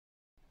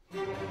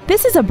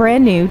This is a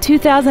brand new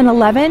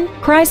 2011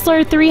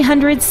 Chrysler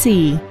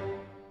 300C.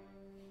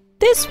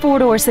 This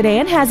four-door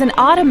sedan has an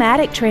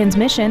automatic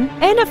transmission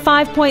and a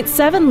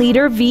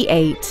 5.7-liter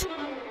V8.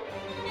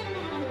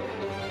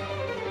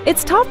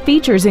 Its top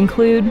features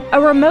include a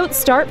remote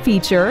start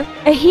feature,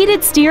 a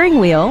heated steering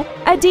wheel,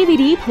 a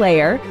DVD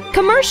player,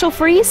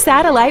 commercial-free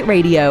satellite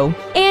radio,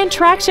 and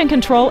traction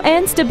control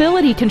and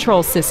stability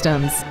control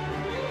systems.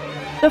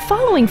 The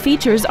following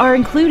features are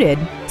included: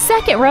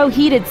 second-row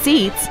heated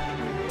seats,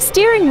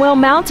 steering wheel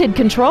mounted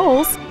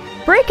controls,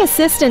 brake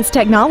assistance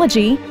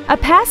technology, a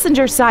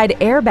passenger side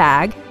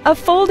airbag, a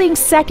folding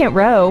second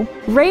row,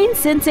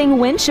 rain-sensing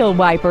windshield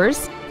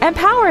wipers, and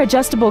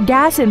power-adjustable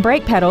gas and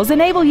brake pedals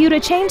enable you to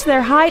change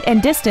their height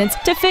and distance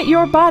to fit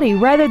your body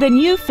rather than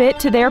you fit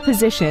to their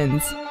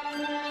positions.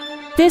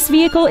 This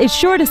vehicle is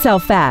sure to sell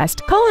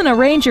fast. Call and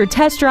arrange your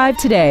test drive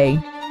today.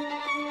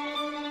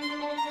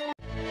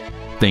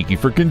 Thank you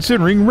for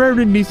considering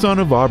Rairdon Nissan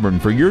of Auburn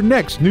for your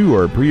next new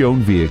or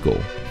pre-owned vehicle.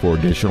 For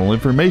additional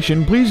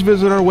information, please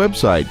visit our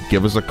website,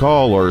 give us a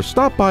call, or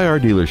stop by our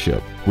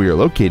dealership. We are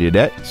located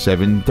at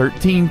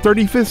 713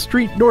 35th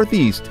Street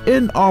Northeast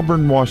in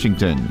Auburn,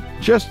 Washington,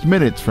 just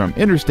minutes from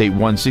Interstate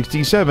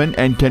 167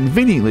 and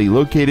conveniently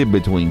located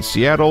between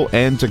Seattle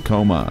and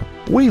Tacoma.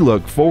 We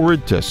look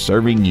forward to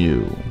serving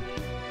you.